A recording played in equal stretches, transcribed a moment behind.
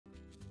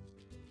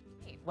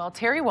Well,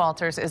 Terry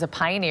Walters is a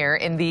pioneer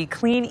in the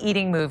clean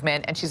eating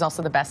movement, and she's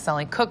also the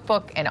best-selling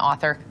cookbook and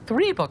author,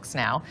 3 books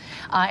now.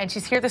 And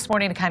she's here this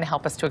morning to kind of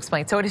help us to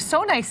explain. So it is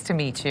so nice to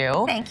meet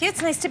you. Thank you.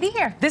 It's nice to be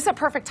here. This is a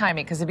perfect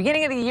timing because the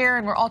beginning of the year,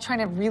 and we're all trying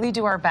to really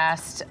do our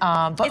best.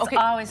 It's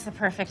always the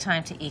perfect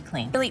time to eat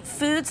clean. We'll eat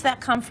foods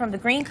that come from the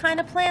green kind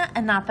of plant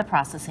and not the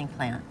processing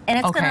plant. And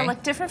it's going to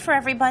look different for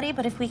everybody,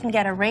 but if we can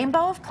get a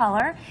rainbow of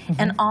color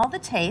and all the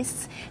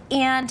tastes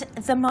and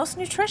the most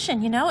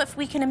nutrition, you know, if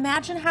we can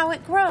imagine how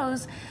it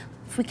grows,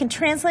 if we can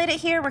translate it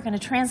here, we're going to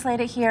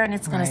translate it here, and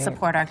it's going to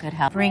support our good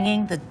health.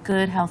 Bringing the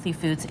good, healthy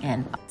foods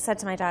in. I said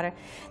to my daughter,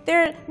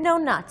 there are no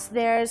nuts,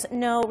 there's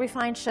no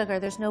refined sugar,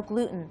 there's no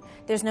gluten,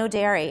 there's no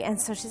dairy. And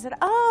so she said,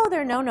 oh,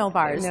 there are no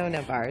bars.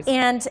 No bars.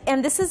 And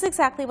this is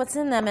exactly what's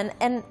in them.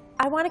 And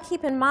I want to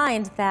keep in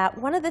mind that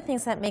one of the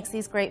things that makes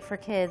these great for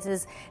kids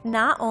is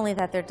not only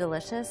that they're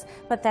delicious,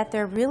 but that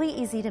they're really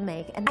easy to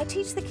make. And I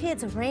teach the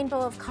kids a rainbow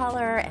of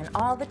color and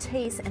all the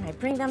tastes, and I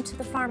bring them to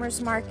the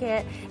farmer's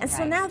market. And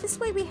so now this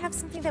way we have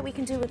something that we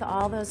can do with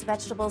all those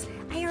vegetables.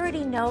 I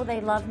already know they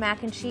love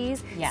mac and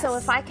cheese, so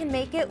if I can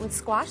make it with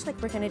squash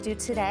like we're going to do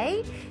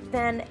today,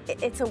 then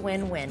it's a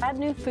win-win. Add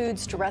new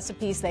foods to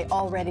recipes they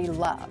already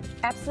love.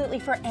 Absolutely,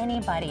 for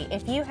anybody.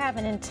 If you have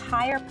an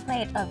entire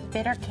plate of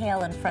bitter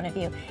kale in front of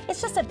you,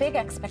 it's just a big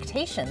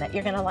expectation that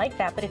you're going to like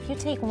that. But if you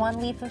take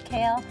one leaf of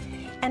kale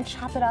and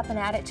chop it up and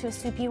add it to a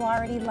soup you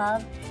already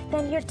love,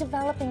 then you're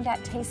developing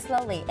that taste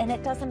slowly. And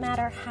it doesn't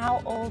matter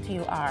how old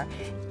you are.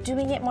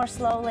 Doing it more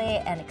slowly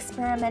and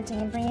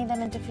experimenting and bringing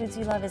them into foods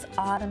you love is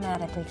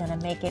automatically going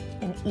to make it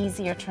an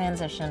easier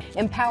transition.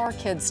 Empower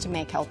kids to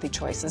make healthy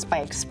choices by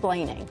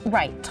explaining.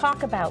 Right.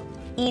 Talk about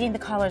eating the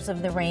colors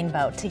of the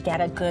rainbow to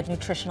get a good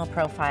nutritional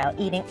profile,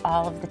 eating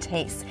all of the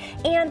tastes,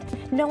 and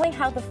knowing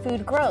how the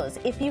food grows.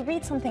 If you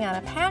read something on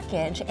a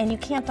package and you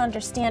can't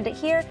understand it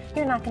here,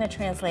 you're not going to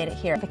translate it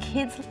here. The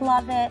kids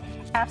love it.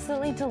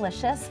 Absolutely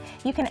delicious.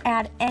 You can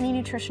add any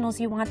nutritionals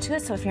you want to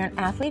it. So if you're an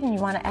athlete and you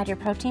want to add your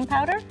protein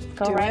powder,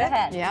 go right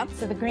ahead. Yep.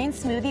 So the green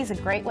smoothie is a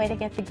great way to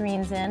get the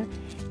greens in.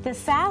 The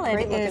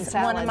salad is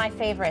one of my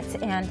favorites,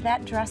 and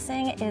that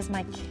dressing is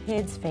my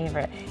kids'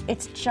 favorite.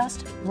 It's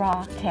just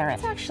raw carrot.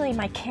 It's actually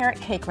my carrot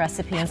cake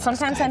recipe, and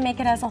sometimes I make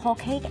it as a whole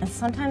cake, and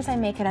sometimes I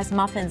make it as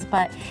muffins,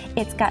 but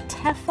it's got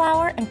teff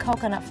flour and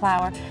coconut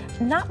flour,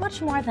 not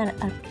much more than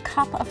a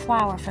cup of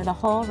flour for the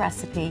whole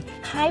recipe.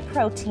 High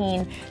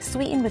protein,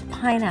 sweetened with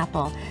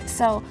pineapple,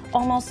 so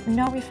almost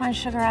no refined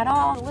sugar at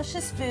all.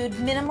 Delicious food,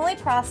 minimally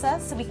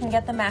processed, so we can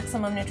get the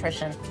maximum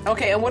nutrition.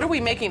 Okay, and what are we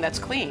making that's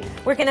clean?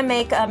 We're going to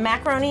make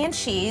macaroni and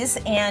cheese,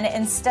 and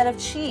instead of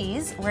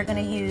cheese, we're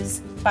going to use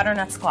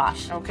butternut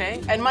squash.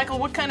 Okay, and Michael,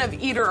 what kind of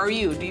eater are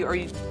you? Do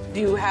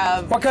you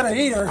have? What kind of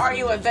eater? Are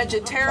you a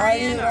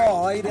vegetarian?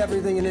 I eat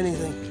everything and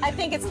anything. I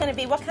think it's going to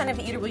be, what kind of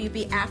eater will you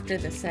be after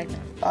this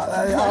segment?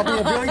 I'll be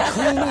a very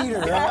clean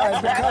eater.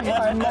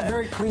 I'm a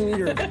very clean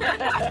eater.